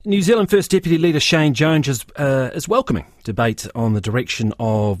New Zealand First Deputy Leader Shane Jones is welcoming debate on the direction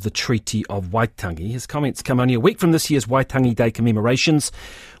of the Treaty of Waitangi. His comments come only a week from this year's Waitangi Day commemorations,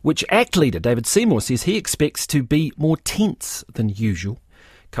 which ACT leader David Seymour says he expects to be more tense than usual.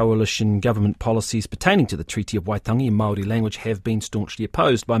 Coalition government policies pertaining to the Treaty of Waitangi in Māori language have been staunchly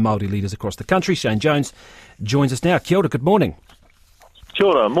opposed by Māori leaders across the country. Shane Jones joins us now. Kia ora, good morning. Kia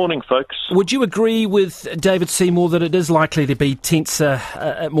ora, morning folks. Would you agree with David Seymour that it is likely to be tenser,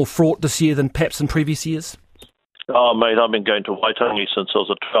 more fraught this year than perhaps in previous years? Oh mate, I've been going to Waitangi since I was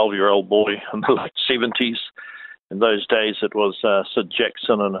a 12-year-old boy in the late 70s. In those days it was Sid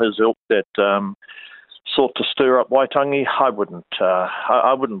Jackson and his ilk that sought to stir up Waitangi. I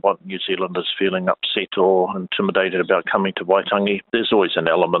wouldn't want New Zealanders feeling upset or intimidated about coming to Waitangi. There's always an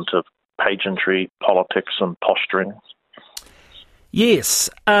element of pageantry, politics and posturing. Yes.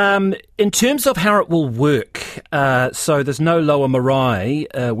 In terms of how it will work, so there's no lower marae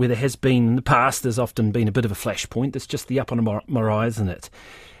where there has been in the past. There's often been a bit of a flashpoint. There's just the upper marae, isn't it?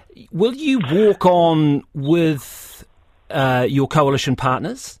 Will you walk on with your coalition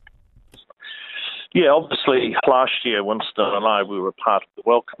partners? Yeah, obviously last year Winston and I, we were part of the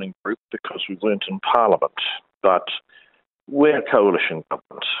welcoming group because we weren't in Parliament. But we're a coalition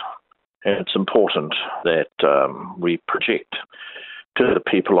government. And it's important that we project to the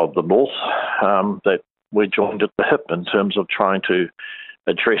people of the North that we're joined at the hip in terms of trying to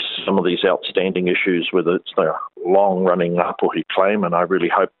address some of these outstanding issues, whether it's the long-running Ngāpuhi claim, and I really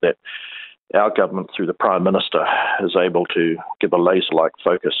hope that our government, through the Prime Minister, is able to give a laser-like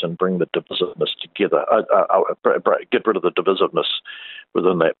focus and bring the divisiveness together, get rid of the divisiveness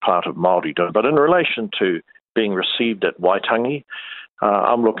within that part of Māoridom. But in relation to being received at Waitangi,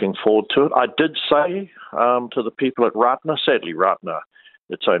 I'm looking forward to it. I did say to the people at Ratana, sadly Ratana,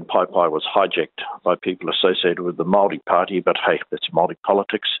 its own paipai was hijacked by people associated with the Māori Party, but hey, that's Māori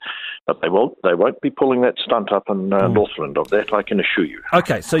politics. But they won't be pulling that stunt up in Northland. Of that, I can assure you.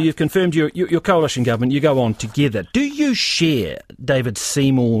 Okay, so you've confirmed your coalition government, you go on together. Do you share David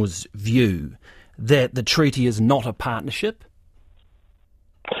Seymour's view that the treaty is not a partnership?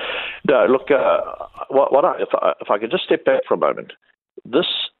 No, look, if I could just step back for a moment. This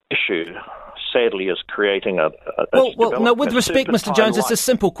issue, sadly, is creating with respect, Mr. Jones, it's a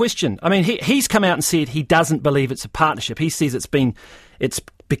simple question. I mean, he's come out and said he doesn't believe it's a partnership. He says it's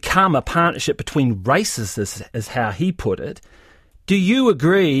become a partnership between races, is how he put it. Do you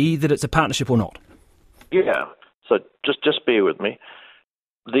agree that it's a partnership or not? Yeah. So just bear with me.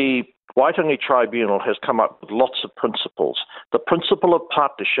 The Waitangi Tribunal has come up with lots of principles. The principle of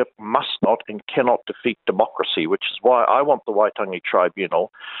partnership must not and cannot defeat democracy, which is why I want the Waitangi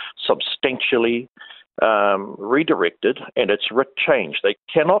Tribunal substantially redirected and its writ changed. They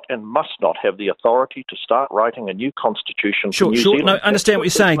cannot and must not have the authority to start writing a new constitution for New Zealand. No, I understand what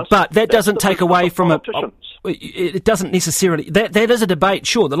you're saying, but that doesn't take away from it doesn't necessarily... That is a debate,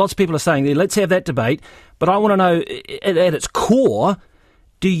 sure, that lots of people are saying, let's have that debate, but I want to know, at its core...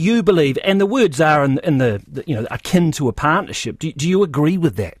 Do you believe, and the words are in the akin to a partnership, do you agree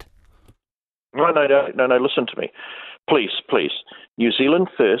with that? No, listen to me. Please. New Zealand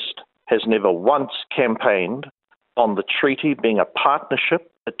First has never once campaigned on the treaty being a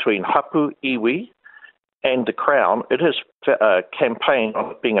partnership between hapu iwi and the Crown. It has campaigned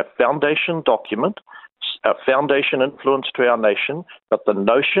on it being a foundation document, a foundation influence to our nation, but the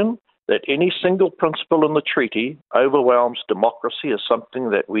notion that any single principle in the treaty overwhelms democracy is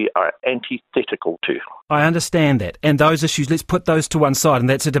something that we are antithetical to. I understand that. And those issues, let's put those to one side, and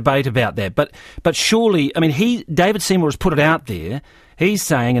that's a debate about that. But surely, I mean, David Seymour has put it out there. He's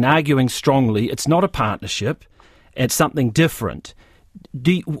saying and arguing strongly it's not a partnership, it's something different.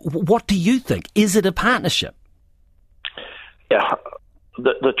 What do you think? Is it a partnership? Yeah,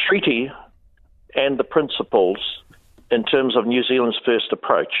 the treaty and the principles in terms of New Zealand's first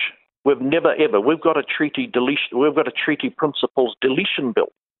approach, we've never ever. We've got a treaty principles deletion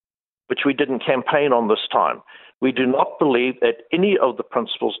bill, which we didn't campaign on this time. We do not believe that any of the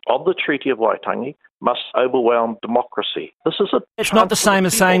principles of the Treaty of Waitangi must overwhelm democracy. It's not the same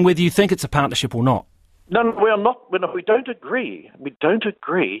as saying whether you think it's a partnership or not. No, we are not. We don't agree. We don't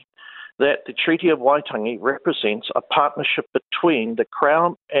agree that the Treaty of Waitangi represents a partnership between the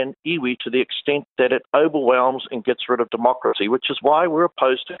Crown and iwi to the extent that it overwhelms and gets rid of democracy, which is why we're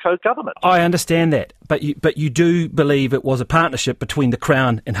opposed to co-governance. I understand that, but you do believe it was a partnership between the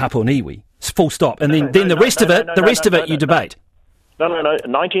Crown and hapu and iwi, full stop, and then the rest of it you debate. No. In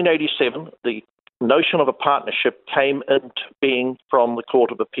 1987, the notion of a partnership came into being from the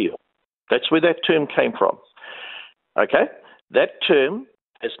Court of Appeal. That's where that term came from. Okay? That term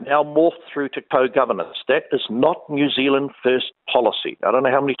has now morphed through to co-governance. That is not New Zealand First policy. I don't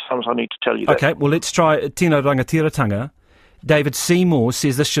know how many times I need to tell you that. Okay, well, let's try Tino Rangatiratanga. David Seymour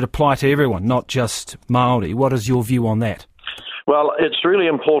says this should apply to everyone, not just Māori. What is your view on that? Well, it's really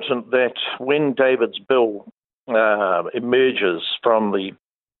important that when David's bill emerges from the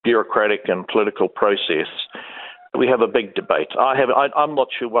bureaucratic and political process, we have a big debate. I'm not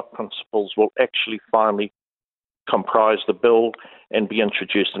sure what principles will actually finally comprise the bill and be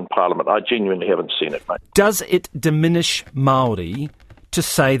introduced in Parliament. I genuinely haven't seen it, mate. Does it diminish Māori to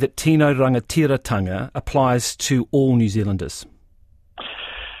say that Tino Rangatiratanga applies to all New Zealanders?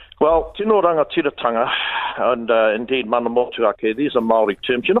 Well, Tino Rangatiratanga and indeed mana motuake, these are Māori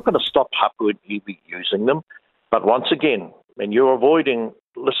terms. You're not going to stop hapu and iwi using them. But once again, and you're avoiding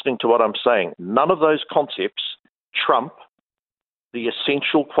listening to what I'm saying, none of those concepts trump the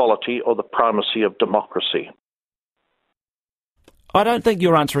essential quality or the primacy of democracy. I don't think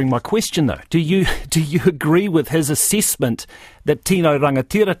you're answering my question, though. Do you agree with his assessment that Tino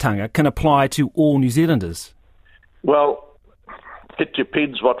Rangatiratanga can apply to all New Zealanders? Well, it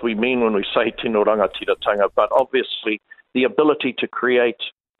depends what we mean when we say Tino Rangatiratanga, but obviously the ability to create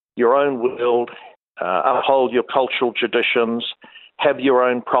your own world, uphold your cultural traditions, have your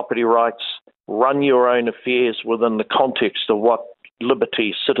own property rights, run your own affairs within the context of what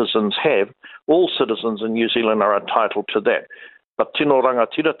liberty citizens have. All citizens in New Zealand are entitled to that. But Tino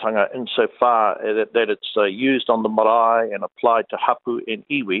Rangatiratanga, insofar that it's used on the marae and applied to hapu and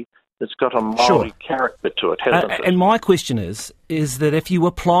iwi, it's got a Māori character to it, hasn't it? And my question is that if you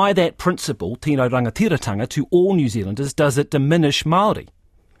apply that principle, Tino Rangatiratanga, to all New Zealanders, does it diminish Māori?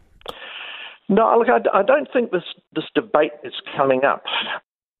 No, look, I don't think this debate is coming up.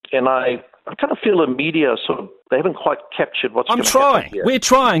 And I kind of feel the media they haven't quite captured what's going to happen here. We're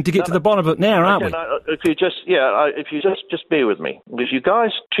trying to get to the bottom of it now, aren't we? No, if you just bear with me, because you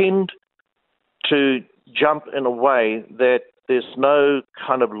guys tend to jump in a way that there's no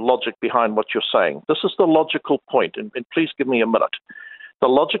kind of logic behind what you're saying. This is the logical point, and please give me a minute. The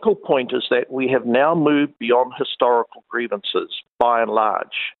logical point is that we have now moved beyond historical grievances, by and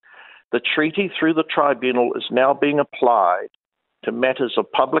large. The treaty through the tribunal is now being applied to matters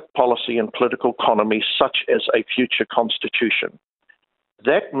of public policy and political economy, such as a future constitution.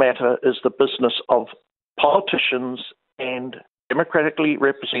 That matter is the business of politicians and democratically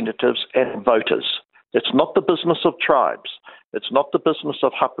representatives and voters. It's not the business of tribes. It's not the business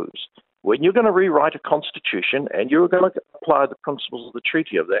of hapus. When you're going to rewrite a constitution and you're going to apply the principles of the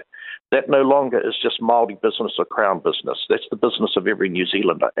treaty of that no longer is just Māori business or Crown business. That's the business of every New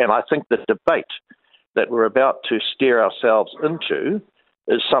Zealander. And I think the debate that we're about to steer ourselves into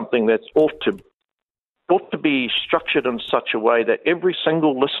is something that ought to be structured in such a way that every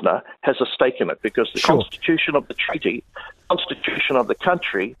single listener has a stake in it, because the constitution of the treaty, constitution of the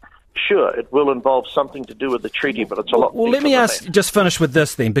country, sure, it will involve something to do with the treaty, but it's a lot. Well, let me just finish with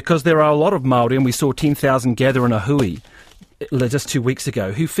this then, because there are a lot of Māori, and we saw 10,000 gather in a hui just 2 weeks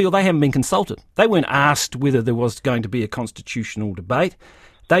ago, who feel they haven't been consulted. They weren't asked whether there was going to be a constitutional debate.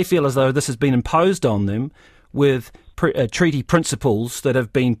 They feel as though this has been imposed on them with treaty principles that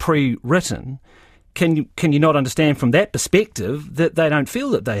have been pre-written. Can you not understand from that perspective that they don't feel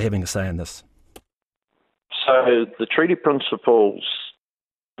that they're having a say in this? So the treaty principles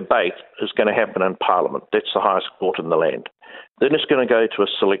debate is going to happen in Parliament. That's the highest court in the land. Then it's going to go to a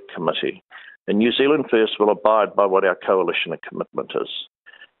select committee. And New Zealand First will abide by what our coalition and commitment is.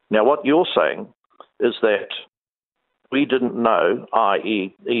 Now, what you're saying is that we didn't know,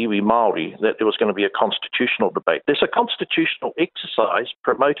 i.e. iwi Māori, that there was going to be a constitutional debate. There's a constitutional exercise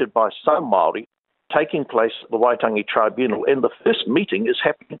promoted by some Māori taking place at the Waitangi Tribunal, and the first meeting is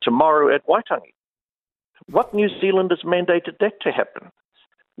happening tomorrow at Waitangi. What New Zealand has mandated that to happen?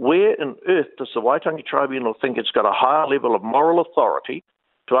 Where on earth does the Waitangi Tribunal think it's got a higher level of moral authority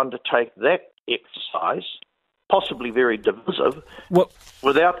to undertake that exercise, possibly very divisive,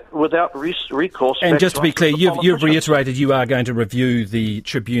 without recourse? And just to be clear, you've reiterated you are going to review the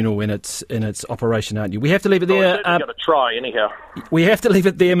tribunal in its operation, aren't you? We have to leave it there. We're going to try anyhow. We have to leave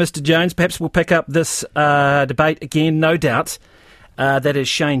it there, Mr. Jones. Perhaps we'll pick up this debate again, no doubt. That is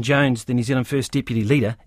Shane Jones, the New Zealand First Deputy Leader.